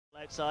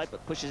Outside,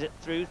 but pushes it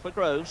through for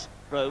Groves.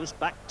 Groves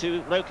back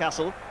to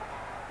Rocastle.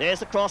 There's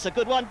the cross, a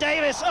good one.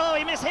 Davis, oh,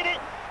 he mishit it.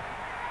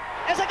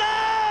 It's a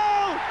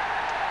goal!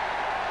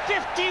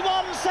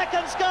 51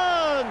 seconds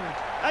gone,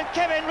 and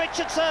Kevin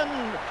Richardson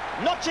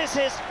notches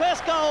his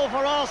first goal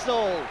for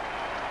Arsenal.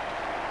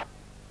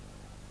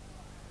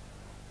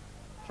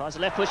 Tries a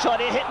left foot shot,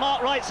 it hit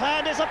Mark Wright's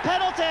hand, it's a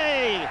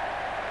penalty!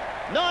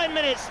 9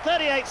 minutes,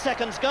 38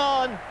 seconds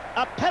gone,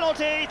 a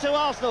penalty to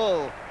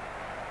Arsenal.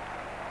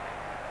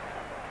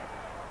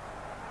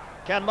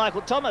 Can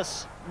Michael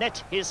Thomas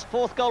net his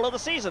fourth goal of the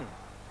season?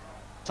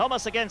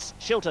 Thomas against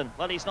Charlton.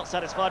 Well, he's not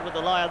satisfied with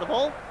the lie of the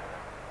ball,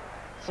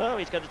 so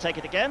he's going to take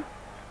it again.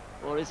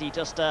 Or is he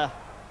just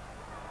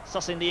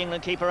sussing the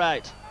England keeper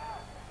out?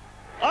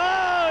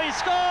 Oh, he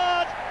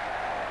scored!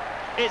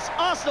 It's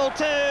Arsenal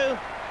 2,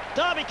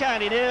 Derby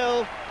County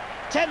 0.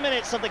 10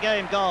 minutes of the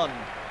game gone.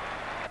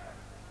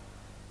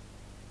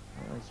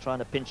 Well, he's trying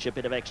to pinch a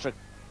bit of extra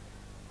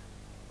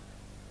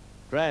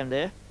ground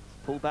there.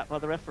 Pulled back by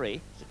the referee.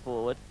 Is it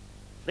forward?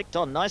 Flicked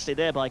on nicely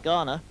there by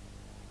Garner.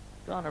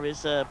 Garner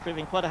is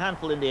proving quite a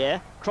handful in the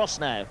air. Cross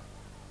now.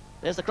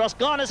 There's the cross.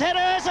 Garner's header.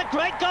 It's a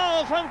great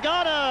goal from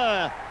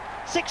Garner.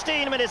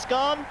 16 minutes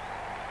gone.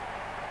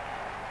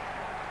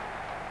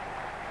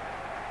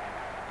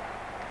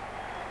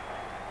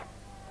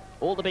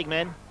 All the big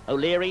men.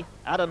 O'Leary,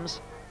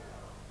 Adams.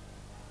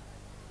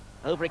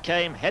 Over it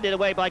came. Headed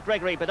away by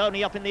Gregory, but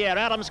only up in the air.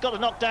 Adams got the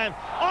knockdown.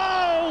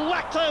 Oh,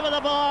 whacked over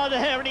the bar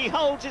there, and he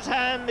holds his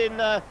hand in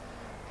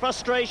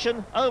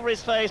frustration over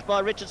his face by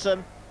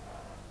Richardson.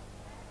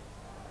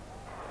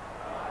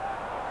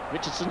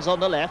 Richardson's on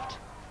the left,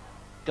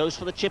 goes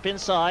for the chip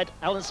inside.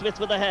 Alan Smith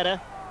with the header.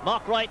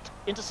 Mark Wright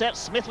intercepts.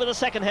 Smith with a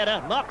second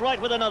header. Mark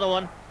Wright with another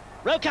one.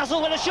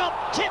 Rocastle with a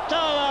shot, tipped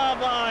over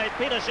by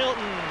Peter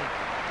Charlton.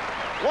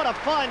 What a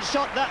fine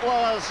shot that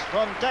was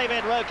from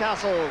David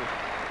Rocastle.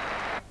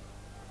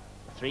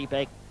 Three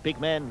big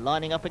men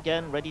lining up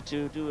again, ready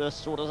to do a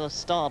sort of a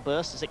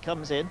starburst as it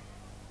comes in.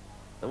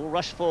 They will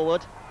rush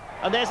forward.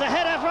 And there's a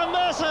header from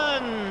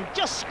Merson!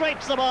 Just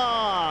scrapes the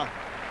bar!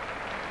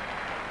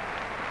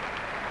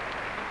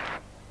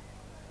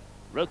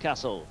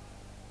 Rocastle.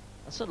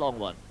 That's a long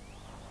one.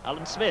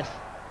 Alan Smith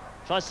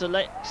tries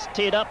to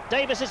tee it up.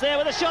 Davis is there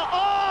with a shot.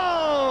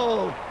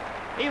 Oh!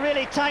 He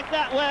really tanked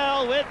that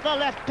well with the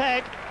left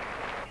peg.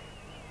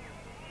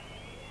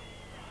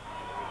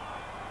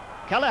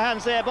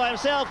 Callahan's there by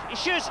himself. He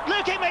shoots.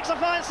 Lukic makes a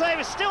fine save.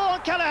 It's still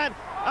on Callahan.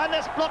 And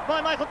that's blocked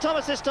by Michael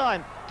Thomas this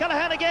time.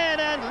 Callahan again,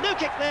 and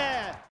Lukic there.